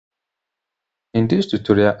In this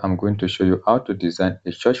tutorial, I'm going to show you how to design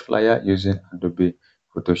a church flyer using Adobe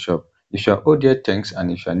Photoshop. If you are old here, thanks, and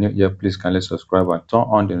if you are new here, please kindly subscribe and turn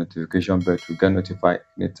on the notification bell to get notified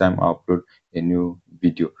anytime I upload a new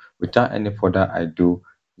video. Without any further ado,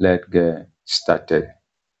 let's get started.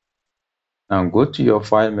 Now go to your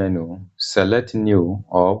file menu, select new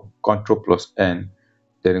or Ctrl+N,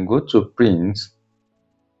 then go to print,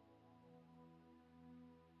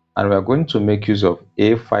 and we are going to make use of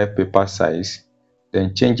A5 paper size,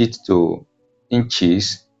 then change it to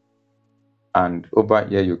inches, and over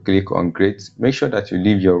here you click on grade. Make sure that you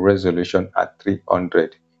leave your resolution at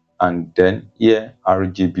 300, and then here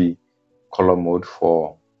RGB color mode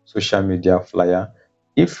for social media flyer.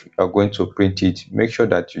 If you are going to print it, make sure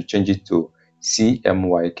that you change it to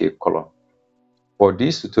CMYK color. For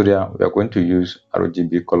this tutorial, we are going to use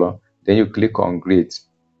RGB color. Then you click on grade,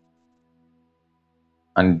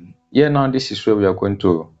 and here now this is where we are going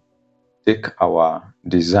to take our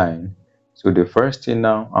design. So the first thing,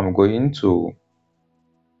 now I'm going to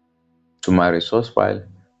my resource file,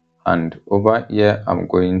 and over here I'm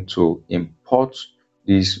going to import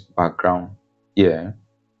this background here,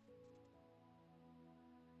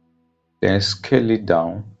 then scale it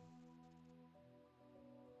down,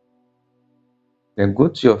 then go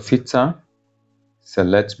to your filter,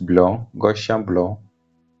 select blur, Gaussian blur,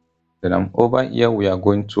 then I'm over here, we are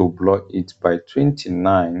going to blur it by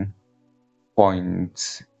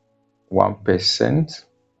 29.1%,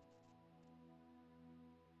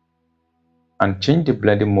 and change the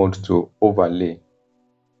blending mode to overlay.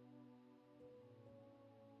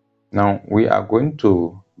 Now we are going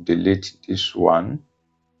to delete this one.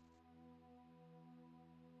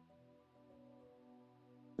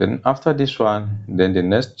 Then after this one, then the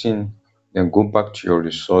next thing, then go back to your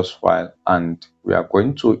resource file, and we are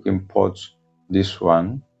going to import this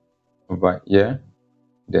one over here,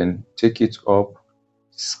 then take it up,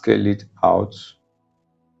 scale it out,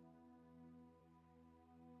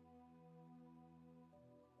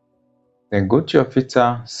 then go to your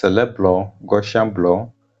filter, select blur, Gaussian blur,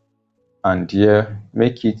 and here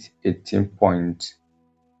make it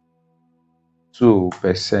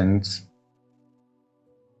 18.2%,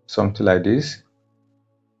 something like this.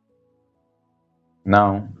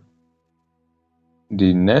 Now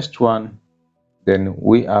the next one, then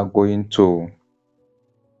we are going to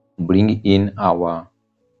bring in our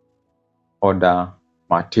other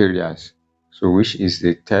materials, so which is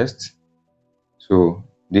the text. So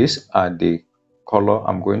these are the color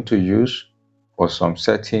I'm going to use for some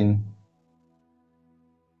certain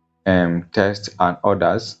text and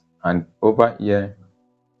others. And over here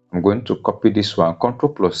I'm going to copy this one,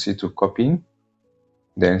 Ctrl+C to copy,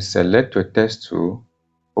 then select your text tool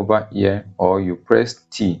over here, or you press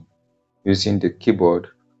T using the keyboard,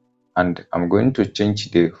 and I'm going to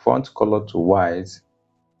change the font color to white.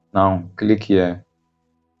 Now click here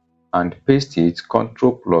and paste it,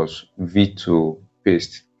 Ctrl+V to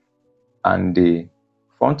paste, and the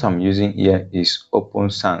font I'm using here is Open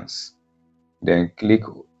Sans. Then click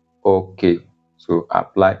OK to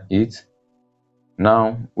apply it.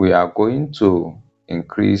 Now we are going to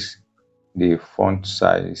increase the font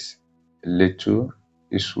size a little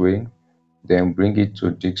this way, then bring it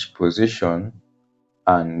to this position,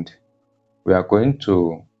 and we are going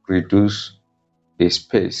to reduce the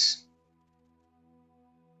space.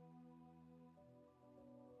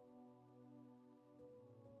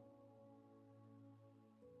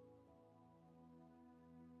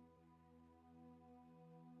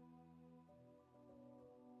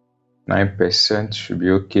 %9 should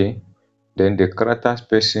be okay. Then the character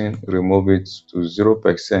spacing, remove it to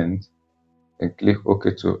 0%, and click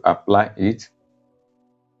OK to apply it.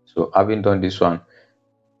 So having done this one,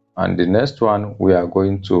 and the next one, we are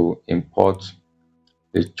going to import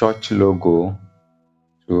the church logo.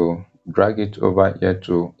 To drag it over here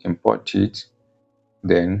to import it,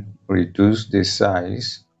 then reduce the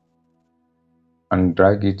size and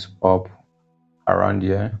drag it up around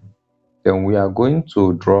here. Then we are going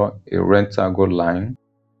to draw a rectangle line.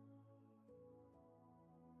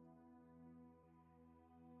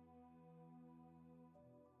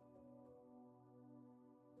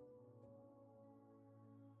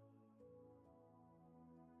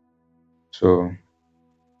 So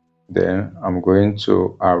then I'm going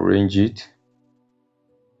to arrange it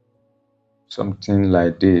something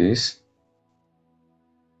like this.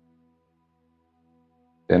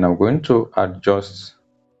 Then I'm going to adjust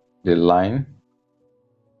the line.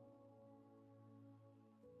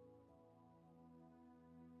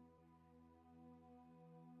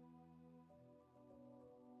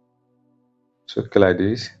 So like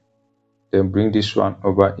this. Then bring this one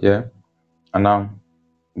over here, and now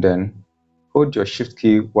then hold your shift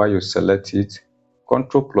key while you select it,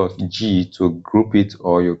 Ctrl plus G to group it,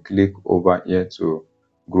 or you click over here to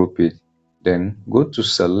group it. Then go to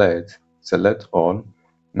select all.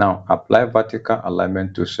 Now apply vertical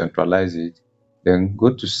alignment to centralize it. Then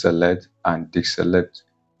go to select and deselect,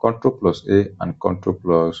 Ctrl plus A and Ctrl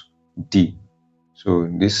plus D. So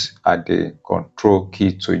these are the control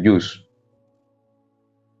key to use.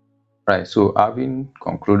 Right, so having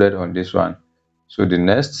concluded on this one, so the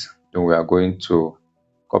next, then we are going to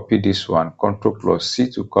copy this one, Ctrl plus C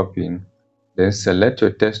to copy, then select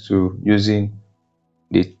your text tool using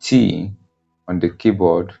the T on the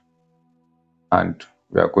keyboard, and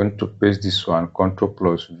we are going to paste this one, Ctrl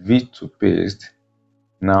plus V to paste.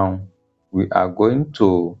 Now we are going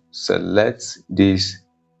to select this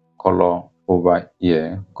color over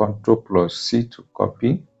here, Ctrl plus C to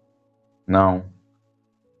copy. Now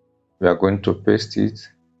we are going to paste it,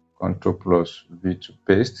 Ctrl plus V to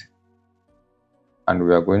paste, and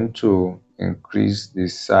we are going to increase the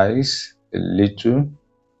size a little.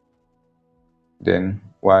 Then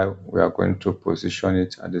while we are going to position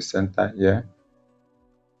it at the center here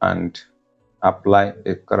and apply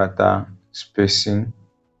a character spacing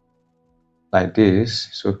like this,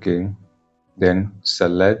 it's okay. Then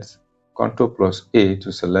select Ctrl plus A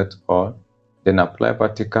to select all, then apply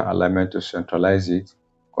vertical alignment to centralize it,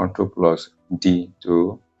 Ctrl plus D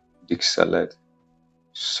to deselect,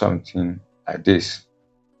 something like this.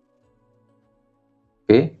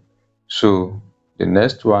 Okay, so the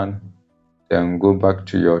next one, then go back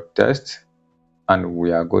to your text and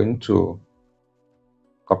we are going to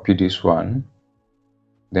copy this one,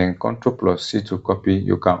 then Ctrl plus C to copy.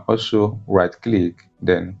 You can also right click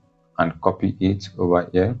then and copy it over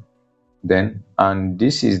here. Then, and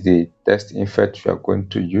this is the text effect we are going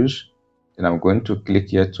to use. Then I'm going to click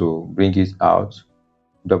here to bring it out,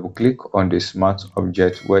 double click on the smart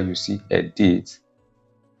object where you see edit,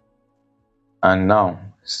 and now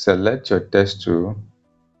select your text tool,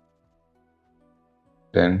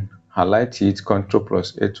 then highlight it, Ctrl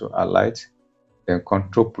plus A to highlight, then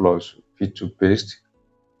Ctrl plus V to paste.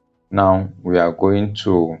 Now we are going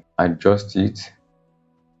to adjust it.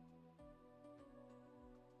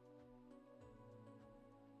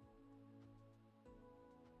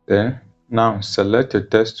 Then now select the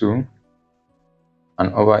text tool,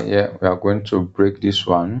 and over here we are going to break this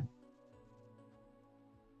one.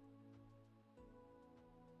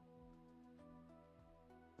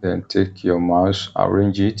 Then take your mouse,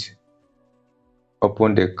 arrange it,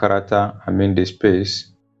 open the character, the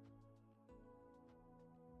space,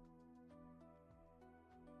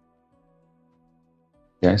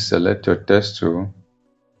 then select your text tool,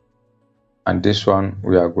 and this one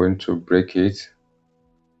we are going to break it.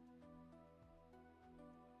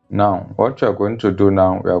 Now what we are going to do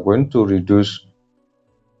now, we are going to reduce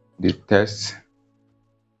the text.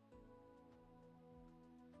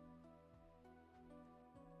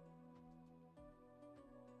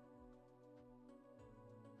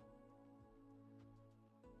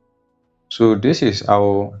 So this is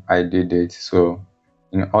how I did it. So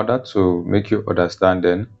in order to make you understand,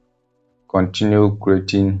 then continue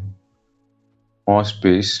creating more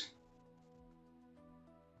space.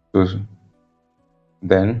 So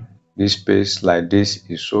then this space like this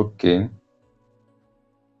is okay,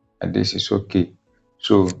 and this is okay.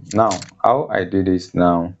 So now how I did it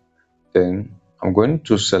now, then I'm going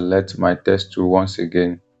to select my text tool once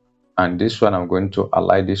again, and this one I'm going to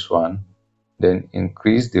align this one, then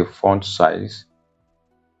increase the font size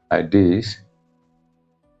like this,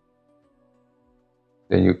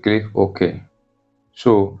 then you click OK.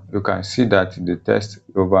 So you can see that the text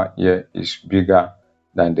over here is bigger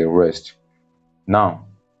than the rest. Now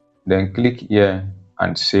then click here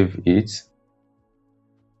and save it.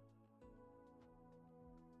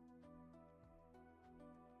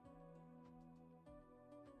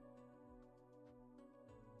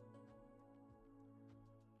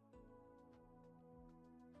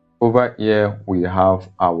 Over here we have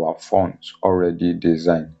our fonts already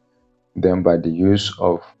designed, then by the use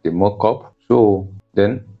of the mockup. So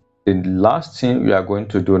then the last thing we are going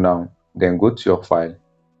to do now, then go to your file,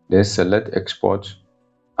 then select export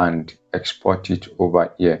and export it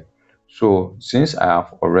over here. So since I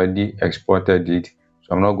have already exported it,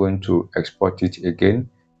 so I'm not going to export it again.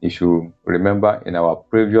 If you remember in our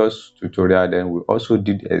previous tutorial, then we also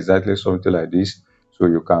did exactly something like this. So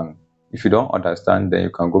you can, if you don't understand, then you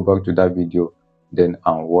can go back to that video then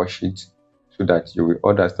and watch it, so that you will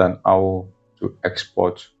understand how to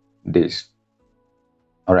export this.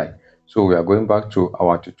 All right, so we are going back to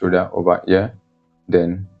our tutorial over here,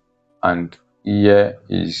 then, and here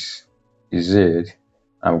is it.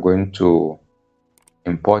 I'm going to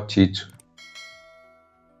import it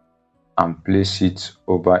and place it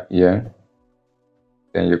over here.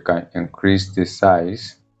 Then you can increase the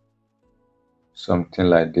size, something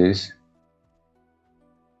like this,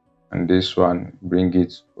 and this one bring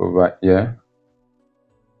it over here.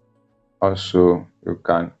 Also, you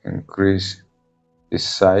can increase the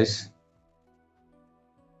size.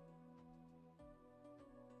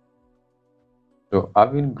 So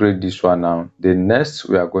having graded this one now, the next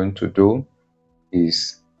we are going to do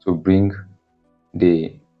is to bring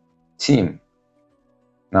the theme.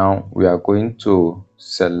 Now we are going to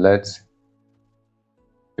select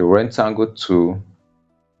the rectangle tool,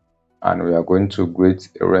 and we are going to create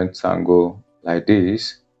a rectangle like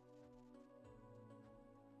this.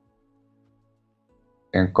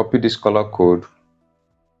 And copy this color code,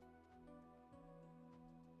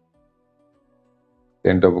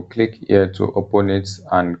 then double click here to open it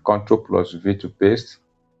and Ctrl+V to paste.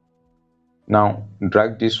 Now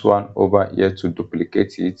drag this one over here to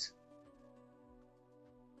duplicate it,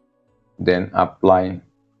 then apply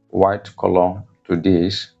white color to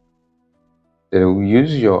this. Then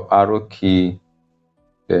use your arrow key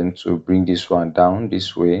then to bring this one down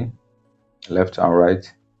this way, left and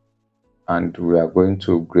right, and we are going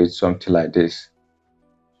to create something like this.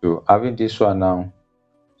 So having this one now,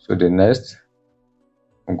 so the next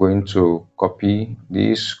I'm going to copy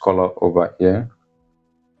this color over here.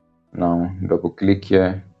 Now double click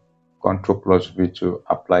here, Ctrl+V to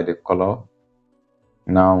apply the color.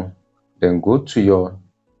 Now then go to your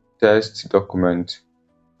text document,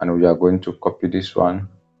 and we are going to copy this one.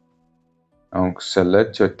 Now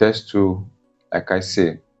select your text tool, like I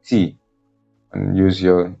say, T, and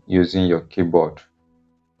using your keyboard.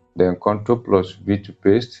 Then Ctrl+V to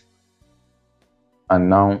paste. And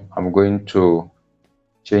now I'm going to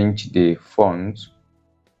change the font,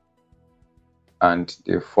 and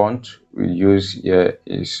the font we use here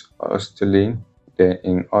is Australian. Then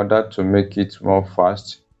in order to make it more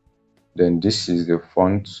fast, then this is the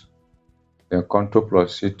font. Then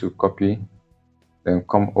Ctrl+C to copy, then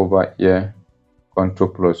come over here,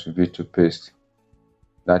 Ctrl+V to paste.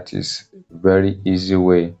 That is very easy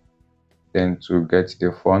way then to get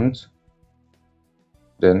the font.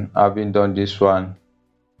 Then having done this one,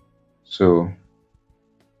 so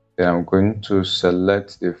then I'm going to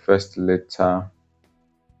select the first letter,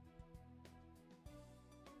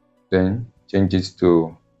 then change it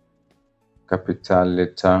to capital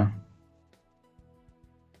letter.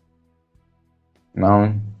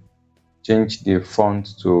 Now change the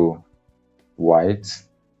font to white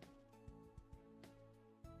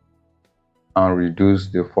and reduce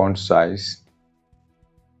the font size.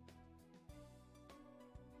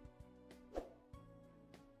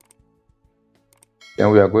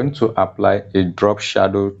 Then we are going to apply a drop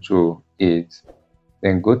shadow to it.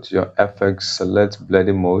 Then go to your effects, select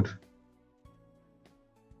blending mode.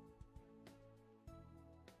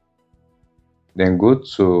 Then go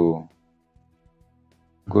to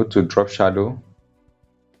drop shadow,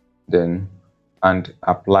 then and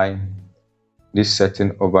apply this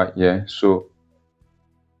setting over here. So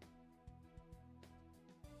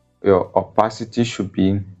your opacity should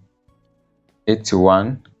be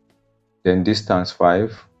 81, then distance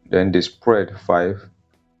 5, then the spread 5,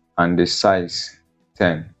 and the size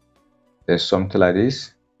 10. There's something like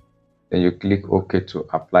this. Then you click OK to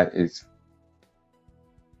apply it.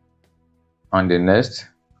 And the next,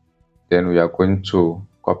 then we are going to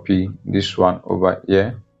copy this one over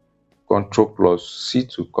here, Ctrl+C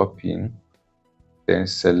to copy, then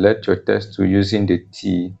select your text tool using the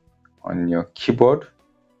T on your keyboard,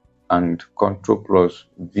 and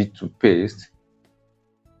Ctrl+V to paste.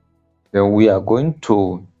 Then we are going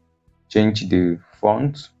to change the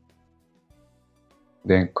font,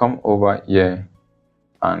 then come over here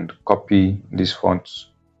and copy this font,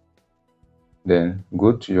 then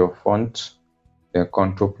go to your font, then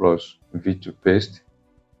Ctrl+V to paste.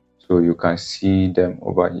 So you can see them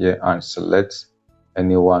over here and select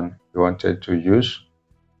anyone you wanted to use.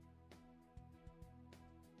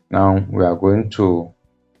 Now we are going to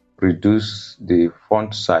reduce the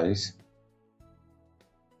font size.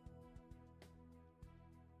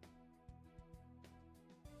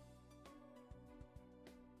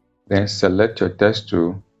 Then select your text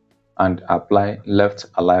tool and apply left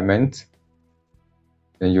alignment.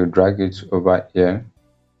 Then you drag it over here.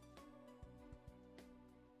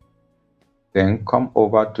 Then come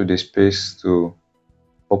over to the space to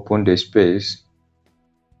open the space,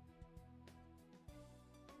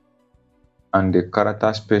 and the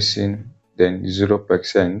character spacing, then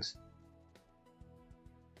 0%.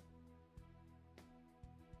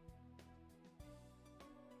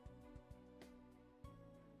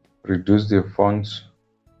 Reduce the font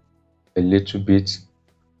a little bit.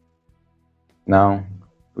 Now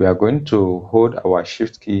we are going to hold our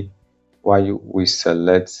shift key while we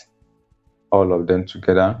select all of them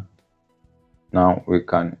together. Now we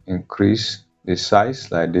can increase the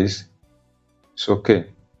size like this. It's okay.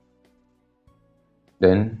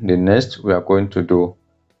 Then the next we are going to do,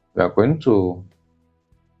 we are going to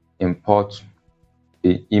import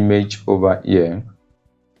the image over here.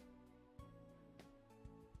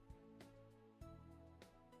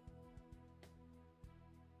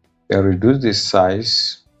 Then reduce the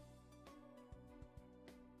size.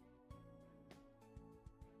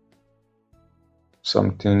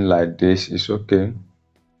 Something like this is okay.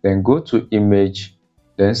 Then go to image,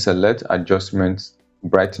 then select adjustment,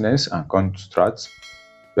 brightness and contrast.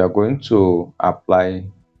 We are going to apply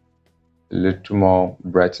a little more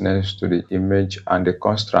brightness to the image and the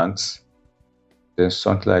contrast. Then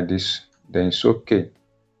something like this, then it's okay.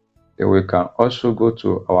 Then we can also go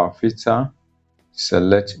to our filter,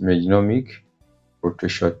 select megonomic,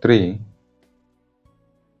 rotation 3.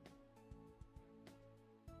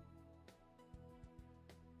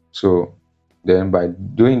 So then by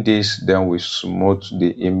doing this, then we smooth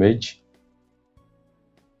the image.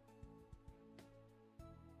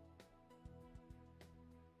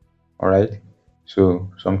 All right,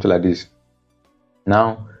 so something like this.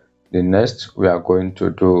 Now the next we are going to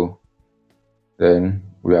do, then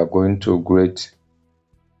we are going to create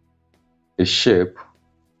a shape.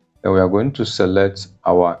 Then we are going to select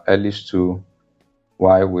our ellipse tool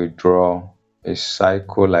while we draw a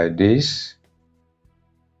cycle like this,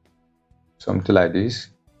 something like this.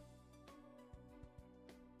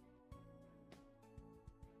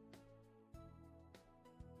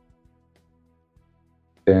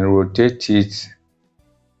 Then rotate it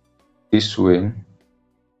this way.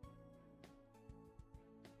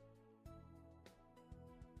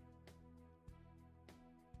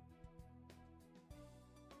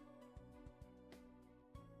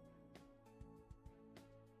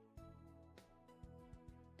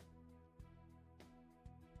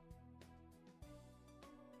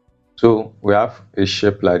 So we have a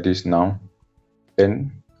shape like this now.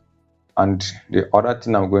 Then, and the other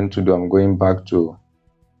thing I'm going to do, I'm going back to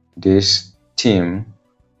this theme.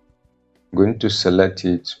 I'm going to select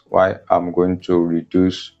it while I'm going to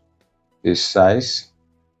reduce the size,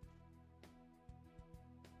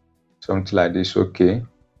 something like this. Okay,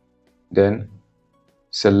 then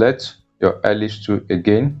select your ellipse tool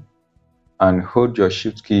again and hold your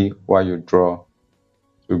shift key while you draw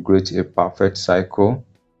to create a perfect cycle.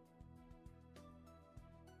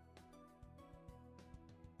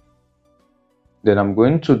 Then I'm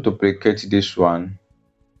going to duplicate this one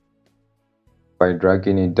by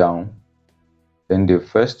dragging it down. Then the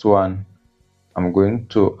first one, I'm going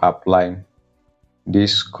to apply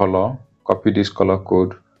this color, copy this color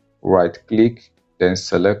code, right click, then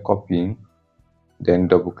select copy, then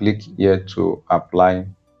double click here to apply,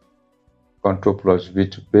 Ctrl+V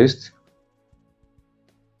to paste.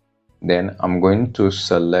 Then I'm going to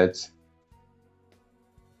select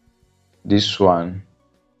this one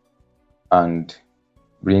and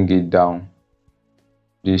bring it down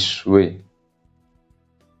this way.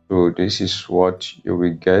 So this is what you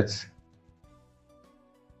will get.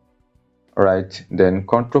 Right, then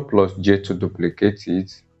Ctrl+J to duplicate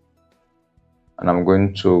it, and I'm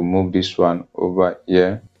going to move this one over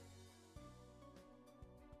here.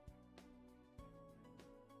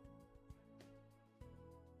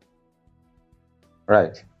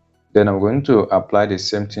 Right, then I'm going to apply the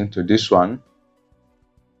same thing to this one,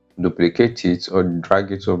 duplicate it or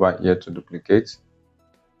drag it over here to duplicate.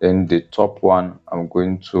 Then the top one, I'm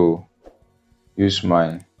going to use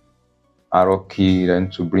my arrow key then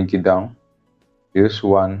to bring it down. This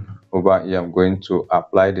one over here, I'm going to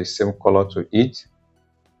apply the same color to it.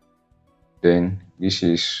 Then this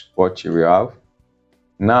is what you will have.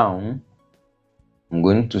 Now I'm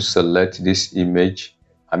going to select this image,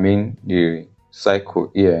 I mean the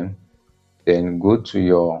cycle here, then go to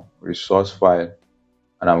your resource file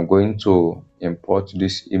and I'm going to import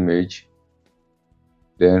this image,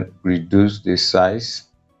 then reduce the size,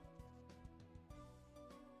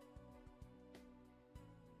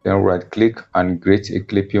 then right click and create a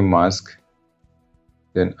clipping mask,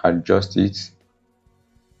 then adjust it,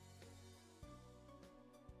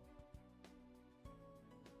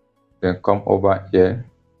 then come over here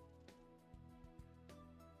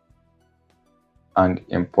and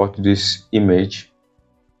import this image,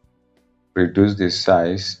 reduce the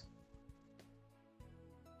size,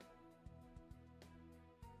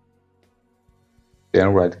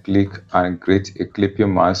 then right click and create a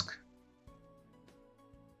clipping mask.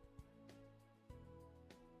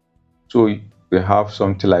 So we have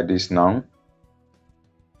something like this now.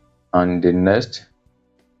 And the next,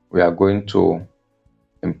 we are going to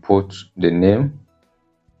import the name.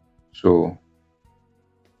 So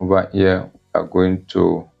over here, we are going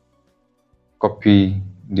to copy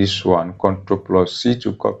this one, Ctrl plus C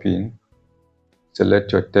to copy.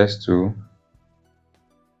 Select your text tool,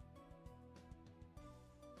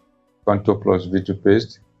 Ctrl plus V to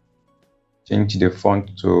paste. Change the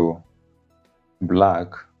font to black.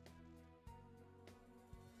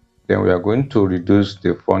 Then we are going to reduce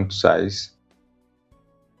the font size.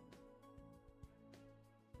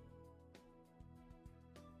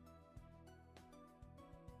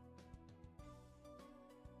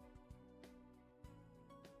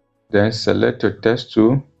 Then select your text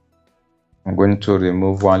tool. I'm going to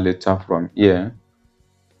remove one letter from here.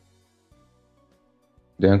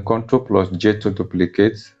 Then Ctrl plus J to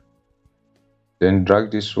duplicate. Then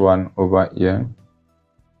drag this one over here.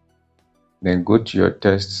 Then go to your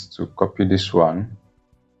text to copy this one.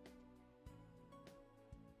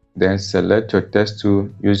 Then select your text tool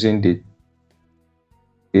using the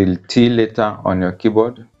T letter on your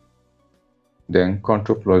keyboard. Then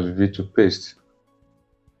Ctrl plus V to paste.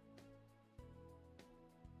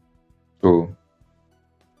 So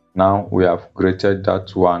now we have created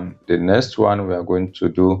that one. The next one we are going to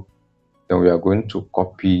do, then we are going to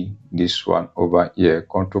copy this one over here.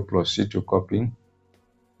 Ctrl plus C to copy.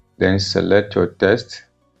 Then select your text.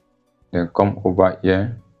 Then come over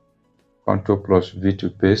here. Ctrl plus V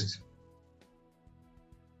to paste.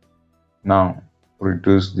 Now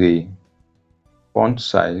reduce the font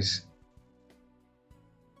size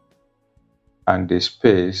and the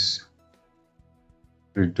space.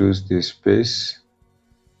 Reduce the space.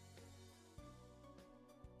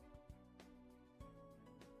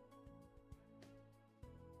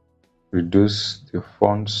 Reduce the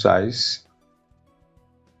font size.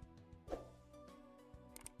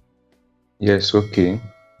 Yes, okay.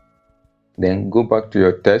 Then go back to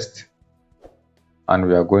your text and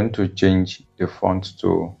we are going to change the font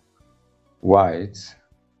to white.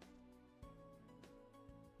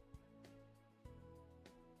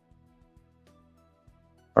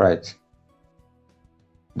 Right.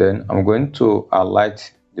 Then I'm going to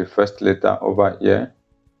highlight the first letter over here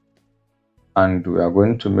and we are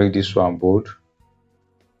going to make this one bold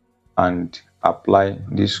and apply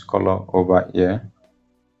this color over here.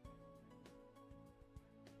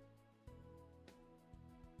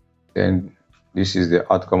 Then this is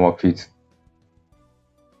the outcome of it.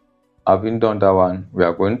 Having done that one, we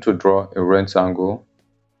are going to draw a rectangle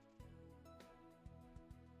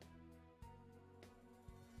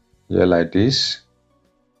here like this,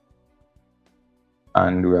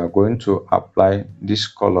 and we are going to apply this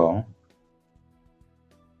color.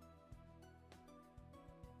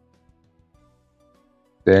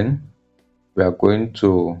 Then we are going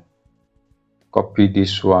to copy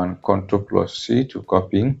this one, Ctrl plus C to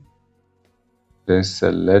copy. Then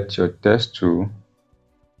select your text tool,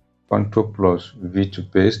 Ctrl plus V to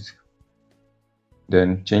paste.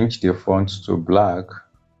 Then change the font to black.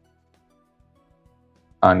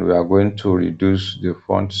 And we are going to reduce the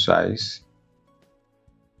font size.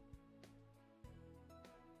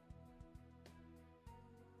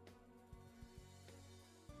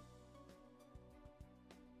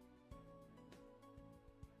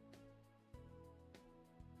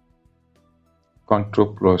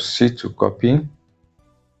 Ctrl plus C to copy.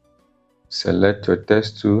 Select your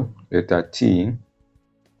text tool, letter T,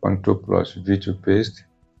 Ctrl plus V to paste.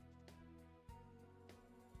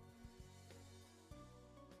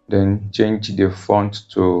 Then change the font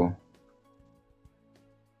to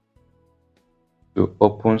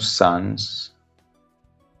Open Sans.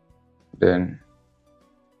 Then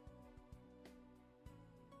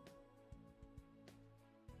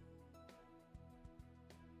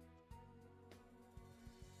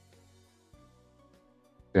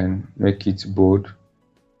make it bold.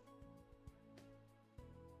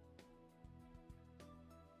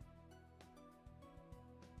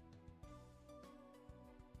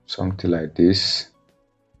 Something like this.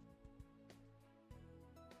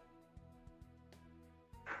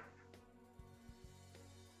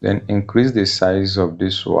 Then increase the size of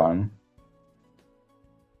this one.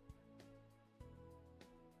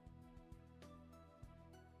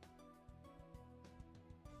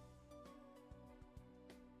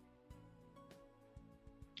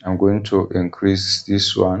 I'm going to increase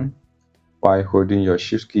this one by holding your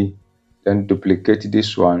shift key, then duplicate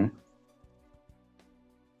this one.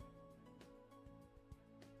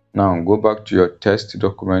 Now go back to your text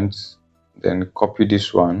document, then copy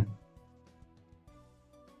this one.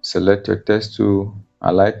 Select your text tool,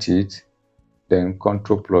 highlight it, then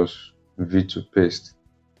Ctrl plus V to paste.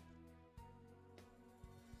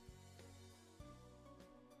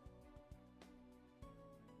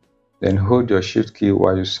 Then hold your shift key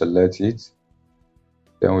while you select it.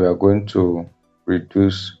 Then we are going to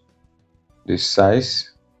reduce the size.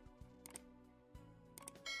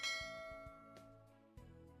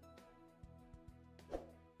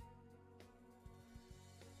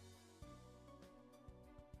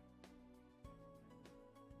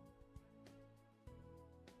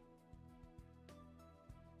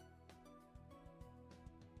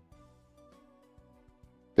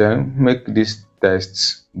 Then make this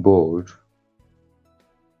text bold.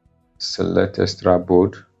 Select extra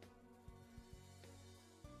bold.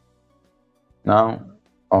 Now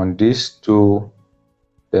on this tool,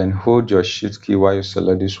 then hold your shift key while you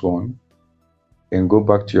select this one. Then go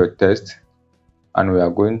back to your text, and we are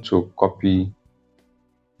going to copy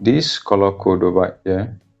this color code over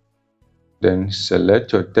here. Then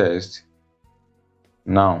select your text.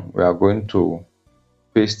 Now we are going to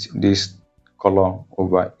paste this color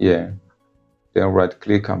over here. Then right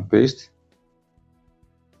click and paste.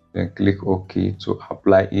 Then click OK to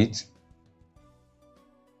apply it.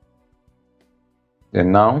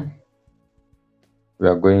 Then now we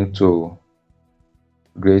are going to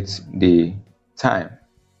create the time.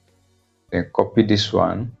 Then copy this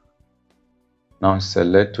one. Now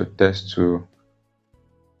select your text to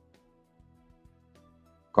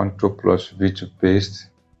Ctrl+V to paste.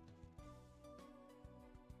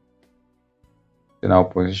 Then I'll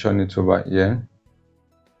position it over here.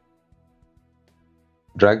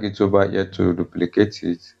 Drag it over here to duplicate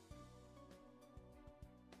it.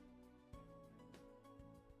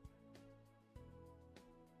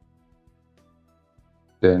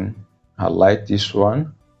 Then highlight this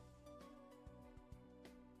one.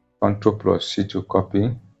 Ctrl+C to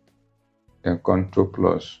copy. Then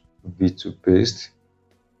Ctrl+V to paste.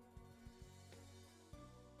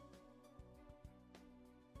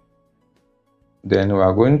 Then we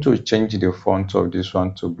are going to change the font of this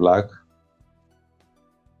one to black,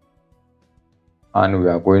 and we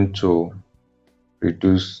are going to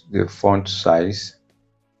reduce the font size.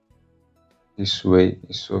 This way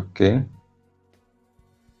is okay.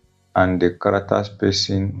 And the character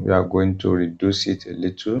spacing, we are going to reduce it a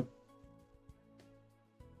little.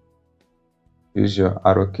 Use your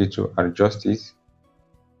arrow key to adjust it.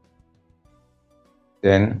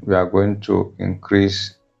 Then we are going to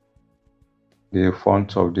increase the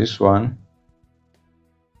font of this one,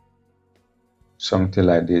 something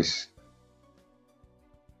like this.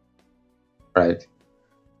 Right.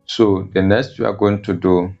 So the next we are going to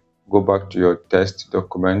do, go back to your text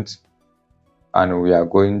document, and we are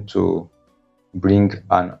going to bring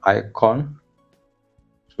an icon.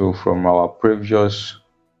 So from our previous,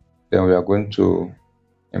 then we are going to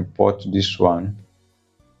import this one.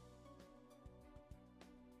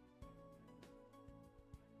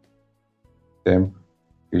 Then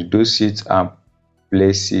reduce it and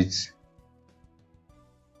place it.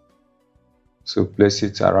 So place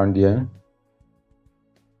it around here.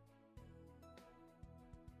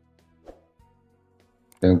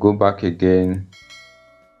 Then go back again,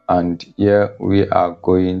 and here we are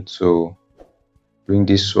going to bring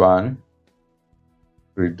this one,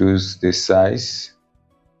 reduce the size.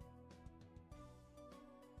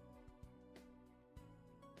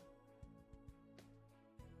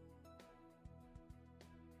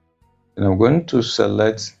 And I'm going to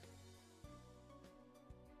select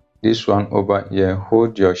this one over here.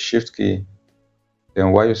 Hold your shift key.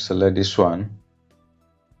 Then while you select this one,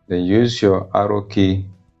 then use your arrow key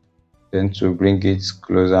then to bring it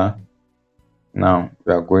closer. Now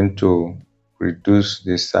we are going to reduce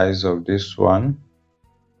the size of this one.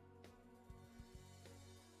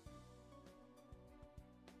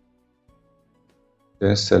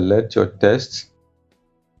 Then select your text.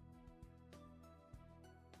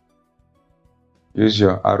 Use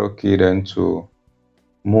your arrow key then to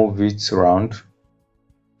move it around.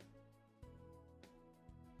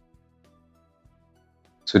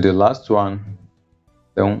 To the last one,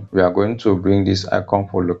 then we are going to bring this icon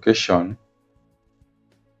for location.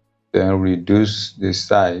 Then reduce the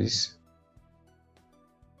size.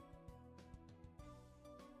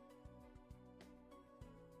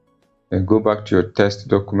 Then go back to your text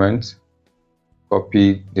document,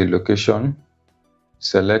 copy the location,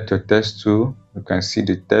 select your text tool. You can see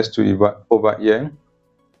the text tool over here.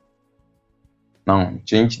 Now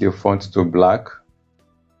change the font to black.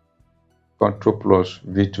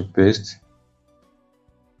 Ctrl+V to paste.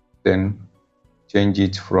 Then change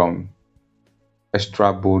it from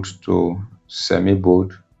extra bold to semi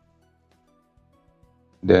bold.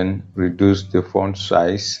 Then reduce the font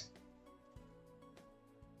size.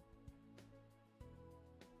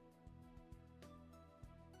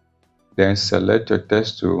 Then select your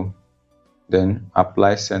text tool, then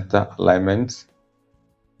apply center alignment,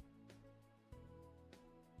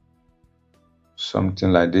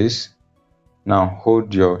 something like this. Now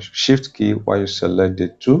hold your shift key while you select the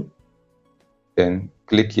two, then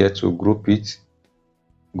click here to group it,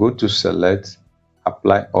 go to select,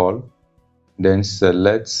 apply all, then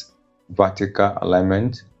select vertical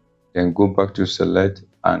alignment, then go back to select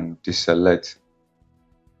and deselect.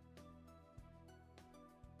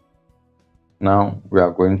 Now we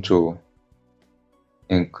are going to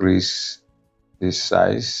increase the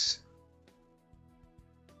size.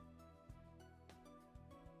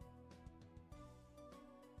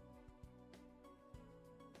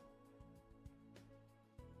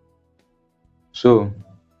 So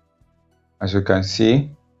as you can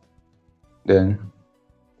see, then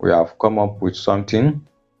we have come up with something,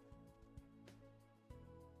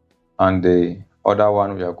 and the other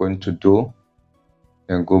one we are going to do,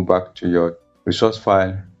 then go back to your resource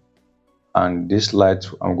file, and this light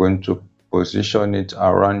I'm going to position it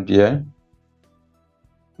around here,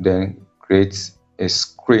 then create a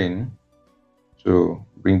screen to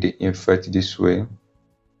bring the effect this way.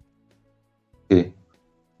 Okay,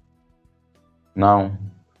 now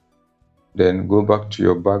then go back to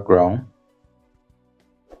your background,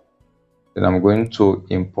 then I'm going to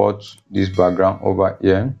import this background over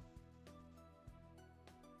here,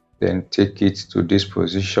 then take it to this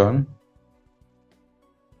position.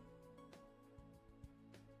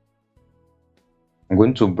 I'm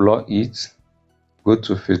going to blur it, go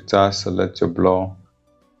to filter, select your blur,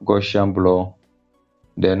 Gaussian blur,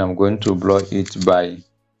 then I'm going to blur it by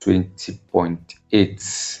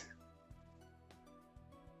 20.8,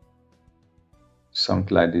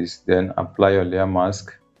 something like this. Then apply your layer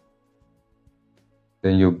mask,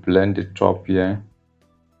 then you blend the top here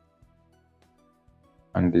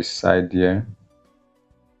and the side here,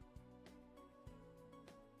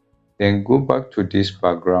 then go back to this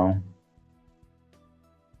background,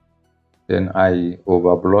 then I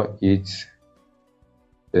over blur it,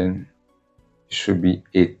 then it should be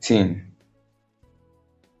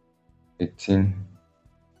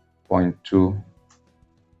 18.2,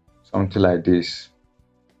 something like this.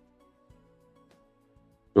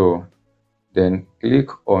 So then click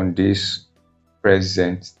on this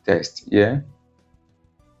present text here,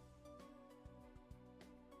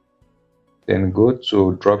 then go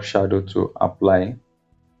to drop shadow to apply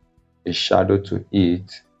a shadow to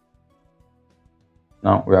it.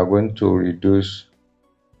 Now we are going to reduce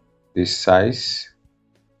the size,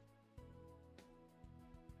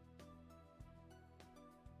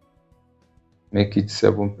 make it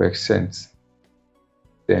 7%,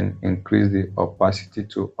 then increase the opacity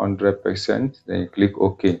to 100%, then you click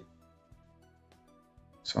OK,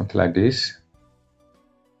 something like this,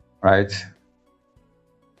 right?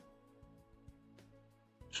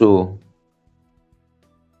 So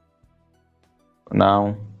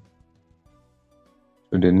now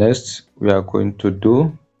to the next we are going to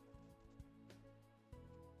do,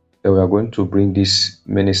 then we are going to bring these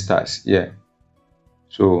many stars here.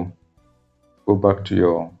 So go back to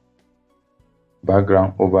your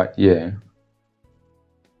background over here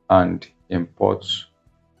and import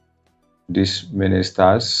this many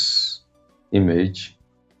stars image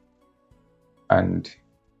and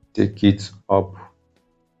take it up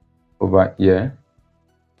over here,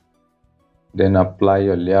 then apply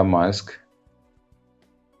your layer mask,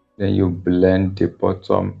 then you blend the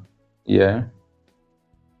bottom here.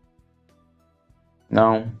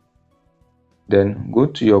 Now then go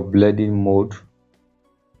to your blending mode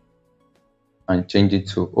and change it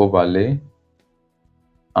to overlay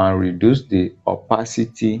and reduce the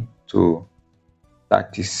opacity to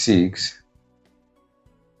 36,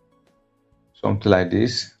 something like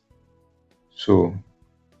this. So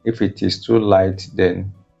if it is too light,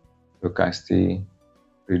 then you can still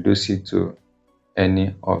reduce it to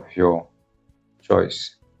any of your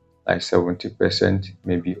choice, like 70%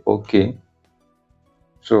 may be okay.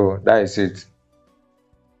 So that is it.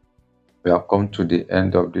 We have come to the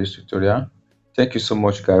end of this tutorial. Thank you so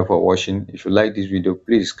much guys for watching. If you like this video,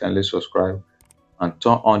 please kindly subscribe and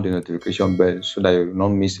turn on the notification bell so that you will not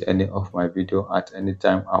miss any of my video at any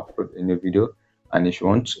time I upload a new video. And if you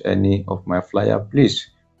want any of my flyer,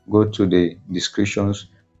 please go to the descriptions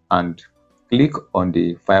and click on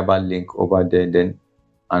the Fiverr link over there, then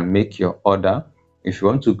and make your order. If you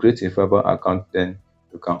want to create a Fiverr account, then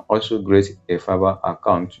you can also create a Fiverr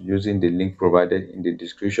account using the link provided in the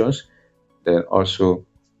descriptions. Then also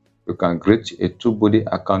you can create a TubeBuddy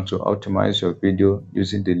account to optimize your video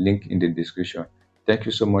using the link in the description. Thank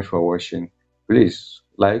you so much for watching. Please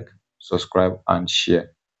like, subscribe and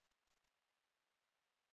share.